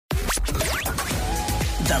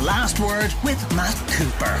The Last Word with Matt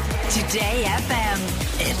Cooper. Today FM.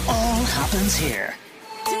 It all happens here.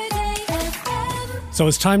 So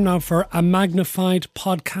it's time now for a Magnified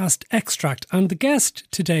podcast extract. And the guest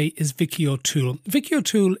today is Vicki O'Toole. Vicki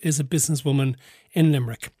O'Toole is a businesswoman in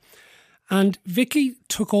Limerick. And Vicki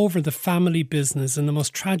took over the family business in the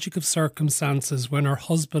most tragic of circumstances when her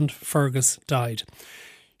husband, Fergus, died.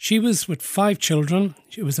 She was with 5 children.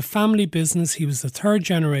 It was a family business. He was the 3rd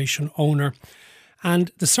generation owner.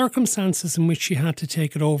 And the circumstances in which she had to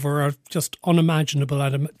take it over are just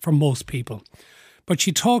unimaginable for most people. But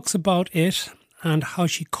she talks about it and how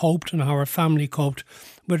she coped and how her family coped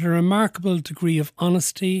with a remarkable degree of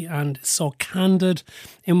honesty and so candid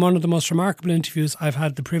in one of the most remarkable interviews I've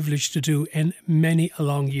had the privilege to do in many a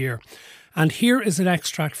long year. And here is an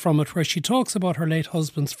extract from it where she talks about her late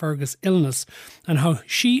husband's Fergus illness and how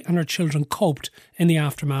she and her children coped in the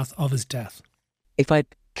aftermath of his death. If I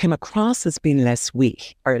came across as being less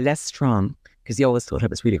weak or less strong, because he always thought I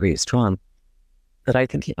was really, really strong, that I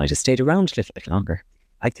think he might have stayed around a little bit longer.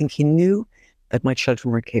 I think he knew that my children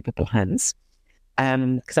were in capable hands.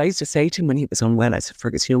 Because I used to say to him when he was unwell, I said,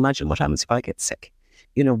 Fergus, imagine what happens if I get sick.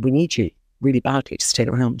 We need you really badly to stay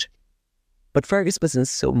around. But Fergus was in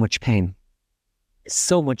so much pain.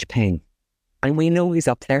 And we know he's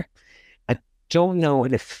up there. I don't know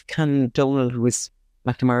if Ken Donald, who was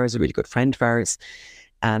McNamara, is a really good friend of ours,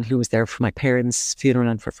 and who was there for my parents' funeral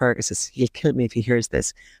and for Fergus's, he'll kill me if he hears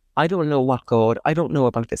this. I don't know what God, I don't know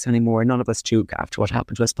about this anymore. None of us do after what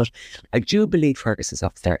happened to us, but I do believe Fergus is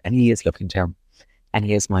up there and he is looking down and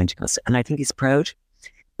he is minding us. And I think he's proud,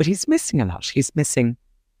 but he's missing a lot. He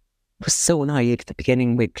was so naive at the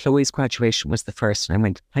beginning. Chloe's graduation was the first and I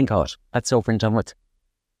went, thank God, that's over and done with.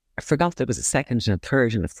 I forgot there was a 2nd and a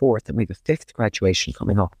 3rd and a 4th and we have a 5th graduation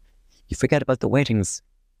coming up. You forget about the weddings.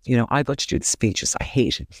 I got to do the speeches. I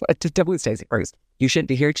hate it. Those days, Fergus, you shouldn't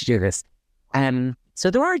be here to do this. So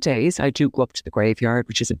there are days I do go up to the graveyard,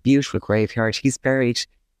 which is a beautiful graveyard. He's buried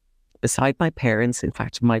beside my parents. In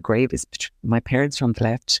fact, my grave is my parents are on the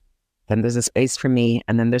left. Then there's a space for me,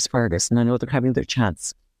 and then there's Fergus, and I know they're having their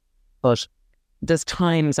chance. But there's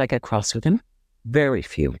times I get cross with him. Very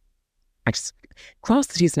few. I just cross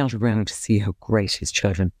that he's not around to see how great his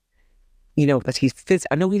children. That he's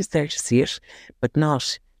I know he's there to see it, but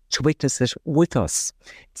not to witness it with us.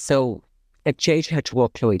 So, like JJ had to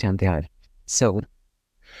walk Chloe down the aisle. So,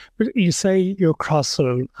 but you say you're cross with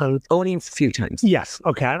him, and only a few times. Yes,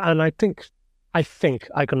 okay, and I think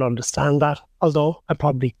I can understand that. Although I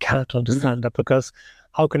probably can't understand that, because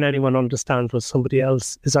how can anyone understand what somebody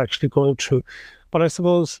else is actually going through? But I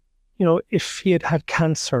suppose if he had had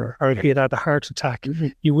cancer or if he had had a heart attack,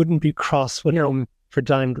 you wouldn't be cross with him for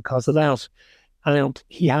dying because of that. And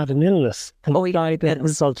he had an illness. And he died as a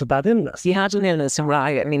result of that illness. He had an illness,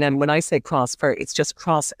 right? I mean, and when I say cross, it's just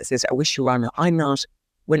cross as is, I wish you were. I'm not.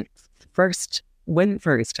 When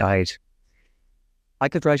Fergus died, I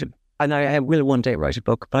could write and I will one day write a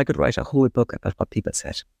book, but I could write a whole book about what people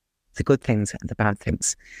said, the good things and the bad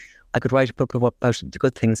things. I could write a book about the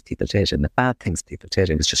good things people did and the bad things people did.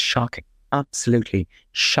 It was just shocking, absolutely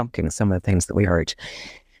shocking, some of the things that we heard.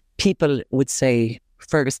 People would say,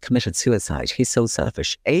 Fergus committed suicide. He's so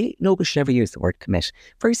selfish. Nobody should ever use the word commit.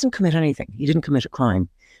 Fergus didn't commit anything. He didn't commit a crime.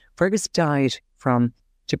 Fergus died from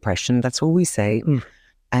depression. That's what we say.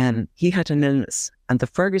 He had an illness. And the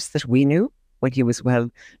Fergus that we knew when he was well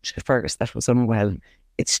to the Fergus that was unwell,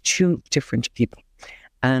 it's 2 different people.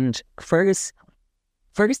 And Fergus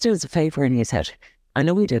did us a favour in his head. I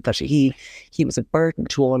know he did that. He was a burden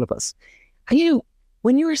to all of us. And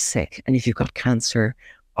when you're sick and if you've got cancer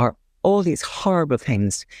or all these horrible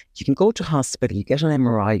things, you can go to hospital, you get an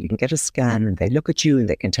MRI, you can get a scan, and they look at you and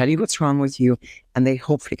they can tell you what's wrong with you, and they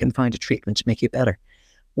hopefully can find a treatment to make you better.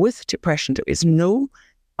 With depression, there is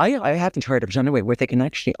I haven't heard of it anyway, where they can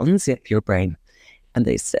actually unzip your brain and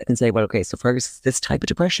they say, well, okay, so Fergus, this type of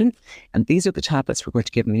depression, and these are the tablets we're going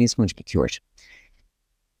to give him, and he's going to be cured.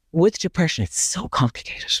 With depression, it's so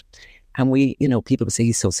complicated. And people would say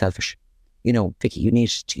he's so selfish. Vicki,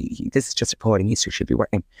 this is just appalling, he should be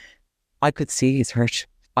working. I could see he's hurt.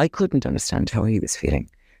 I couldn't understand how he was feeling.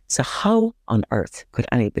 So how on earth could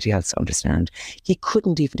anybody else understand? He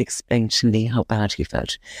couldn't even explain to me how bad he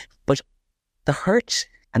felt. But the hurt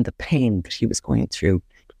and the pain that he was going through,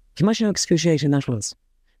 can you imagine how excruciating that was?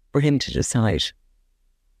 For him to decide,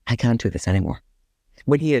 I can't do this anymore.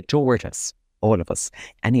 When he adored us, all of us,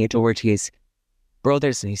 and he adored his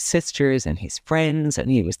brothers and his sisters and his friends,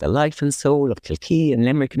 and he was the life and soul of Kilkee and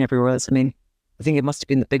Limerick and everywhere else. I think it must have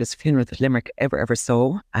been the biggest funeral that Limerick ever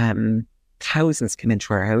saw. Thousands came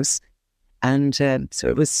into our house. And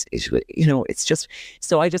so it's just,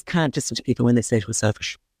 so I just can't listen to people when they say it was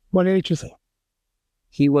selfish. What age was he?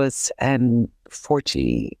 He was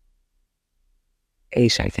 48,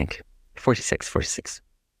 I think. 46.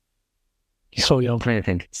 So young. I'm trying to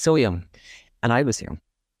think. So young. And I was young.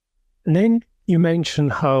 And then you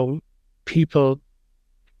mentioned how people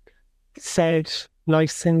said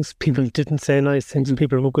nice things, people didn't say nice things,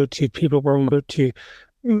 people were good to you, people weren't good to you.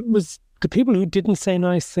 Was the people who didn't say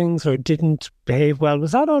nice things or didn't behave well,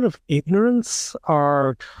 was that out of ignorance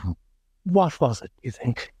or what was it, you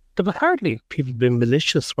think? There were hardly people being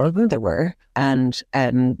malicious, were there? There were. And,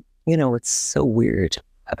 it's so weird.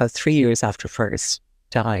 About 3 years after Fergus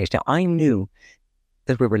died, now I knew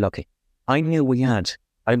that we were lucky. I knew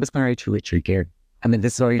I was married to Richard Gere. I mean,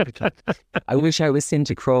 this is I wish I was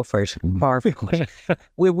Cindy Crawford, far from it.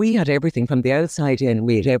 We had everything from the outside in.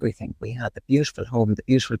 We had everything. We had the beautiful home, the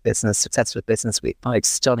beautiful business, successful business. We had 5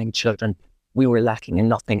 stunning children. We were lacking in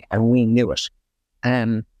nothing, and we knew it.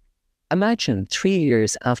 Imagine 3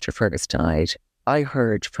 years after Fergus died, I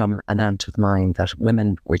heard from an aunt of mine that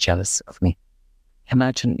women were jealous of me.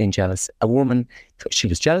 Imagine being jealous. A woman, she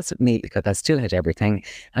was jealous of me because I still had everything.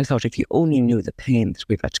 I thought, if you only knew the pain that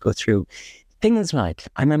we've had to go through. Things like,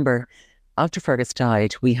 I remember after Fergus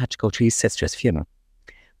died, we had to go to his sister's funeral.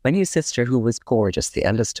 When his sister, who was gorgeous, the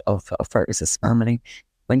eldest of Fergus's family,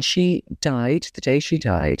 when she died, the day she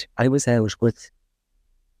died, I was out with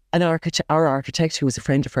our architect, who was a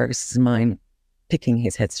friend of Fergus's and mine, picking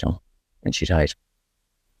his headstone when she died.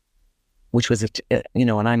 Which was, and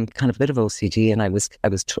I'm kind of a bit of OCD, and I was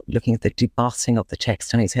looking at the debossing of the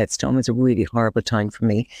text on his headstone. It was a really horrible time for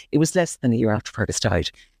me. It was less than a year after Fergus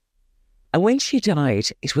died. And when she died,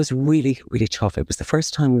 it was really, really tough. It was the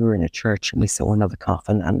first time we were in a church and we saw another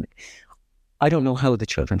coffin. And I don't know how the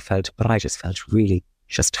children felt, but I just felt really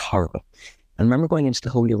just horrible. And I remember going into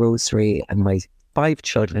the Holy Rosary and my 5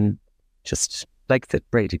 children, just like the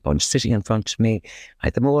Brady Bunch, sitting in front of me. I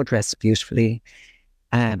had them all dressed beautifully.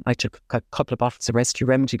 I took a couple of bottles of Rescue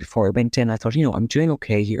Remedy before I went in. I thought, I'm doing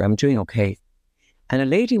okay here. I'm doing okay. And a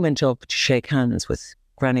lady went up to shake hands with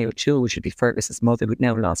Granny O'Toole, which would be Fergus's mother, who'd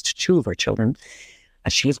now lost 2 of her children.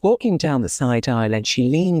 And she was walking down the side aisle and she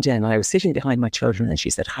leaned in. I was sitting behind my children and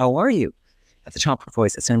she said, "How are you?" At the top of her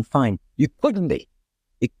voice, I said, "I'm fine." "You couldn't be.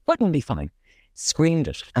 You couldn't be fine." Screamed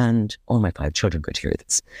it. And all my 5 children could hear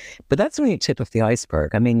this. But that's only a tip of the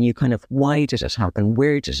iceberg. I mean, you kind of, why did it happen?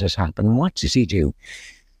 Where did it happen? What did he do?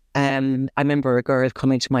 I remember a girl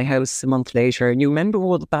coming to my house a month later, and you remember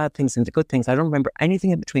all the bad things and the good things. I don't remember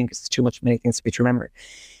anything in between because it's too many things for me to remember.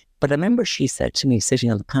 But I remember she said to me,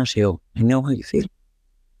 sitting on the patio, "I know how you feel."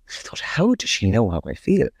 I thought, how does she know how I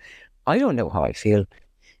feel? I don't know how I feel.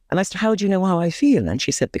 And I said, "How do you know how I feel?" And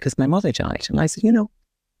she said, "Because my mother died." And I said,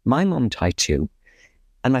 my mum died too.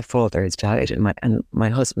 And my father has died, and my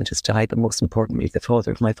husband has died, but most importantly, the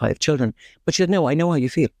father of my 5 children. But she said, "No, I know how you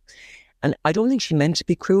feel." And I don't think she meant to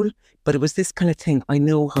be cruel, but it was this kind of thing. I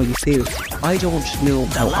know how you feel. I don't know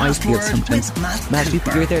how I feel sometimes. Matt,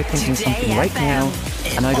 you're there thinking something right now,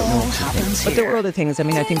 and I don't know what to think. But there were other things. I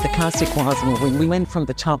mean, I think the classic was when we went from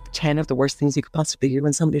the top 10 of the worst things you could possibly hear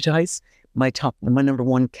when somebody dies, my number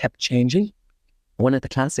 1 kept changing. One of the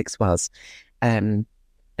classics was, and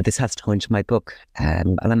this has to go into my book,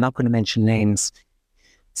 and I'm not going to mention names.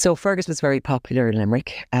 So Fergus was very popular in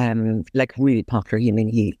Limerick, like really popular.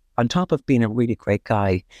 He on top of being a really great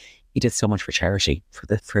guy, he did so much for charity,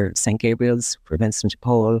 for St. Gabriel's, for Vincent de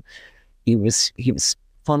Paul. He was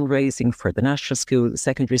fundraising for the national school, the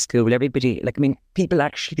secondary school, everybody. People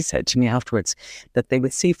actually said to me afterwards that they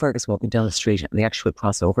would see Fergus walking down the street and they actually would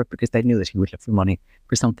cross over because they knew that he would look for money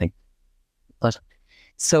for something. But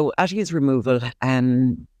so at his removal,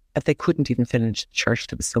 they couldn't even fill into the church.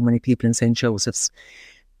 There was so many people in St. Joseph's.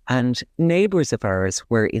 And neighbours of ours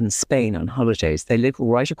were in Spain on holidays. They lived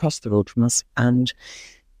right across the road from us, and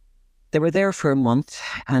they were there for a month,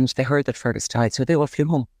 and they heard that Fergus died, so they all flew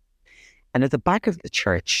home. And at the back of the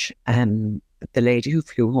church, the lady who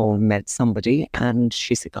flew home met somebody, and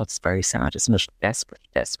she said, "God, it's very sad, isn't it? Desperate.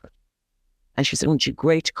 And she said, "Wouldn't you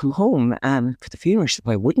great to come home for the funeral?" She said,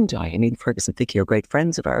 "Why wouldn't I? I mean, Fergus and Vicki are great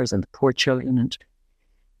friends of ours, and the poor children."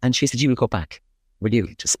 And she said, "You will go back, will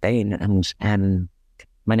you, to Spain?" And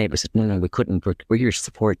my neighbour said, no, we couldn't. We're here to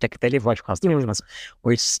support. They live right across the road from us.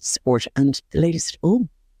 We're here to support. And the lady said, "Oh,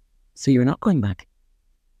 so you're not going back?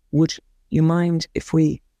 Would you mind if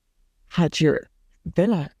we had your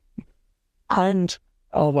villa?" And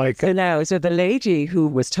oh my God. So the lady who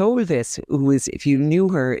was told this, if you knew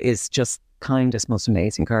her, is just kindest, most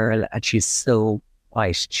amazing girl. And she's so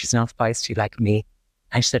white. She's not feisty like me.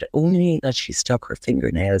 And she said only that she stuck her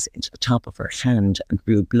fingernails into the top of her hand and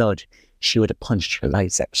drew blood. she would have punched her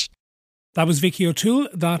lights out. That was Vicki O'Toole.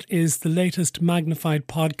 That is the latest Magnified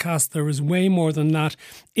podcast. There is way more than that.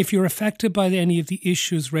 If you're affected by any of the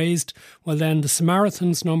issues raised, well then the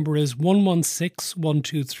Samaritans number is 116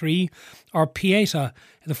 123. Or Pieta,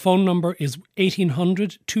 the phone number is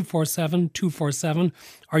 1800 247 247.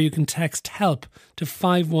 Or you can text HELP to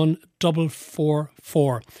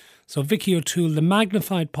 51444. So Vicki O'Toole, the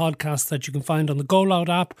Magnified podcast that you can find on the GoLoud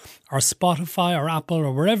app or Spotify or Apple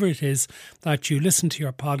or wherever it is that you listen to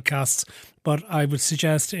your podcasts. But I would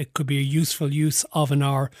suggest it could be a useful use of an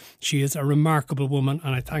hour. She is a remarkable woman,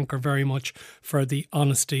 and I thank her very much for the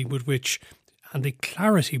honesty with which and the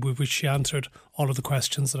clarity with which she answered all of the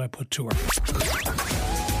questions that I put to her.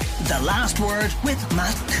 The Last Word with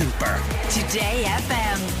Matt Cooper. Today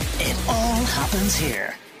FM. It all happens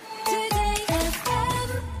here.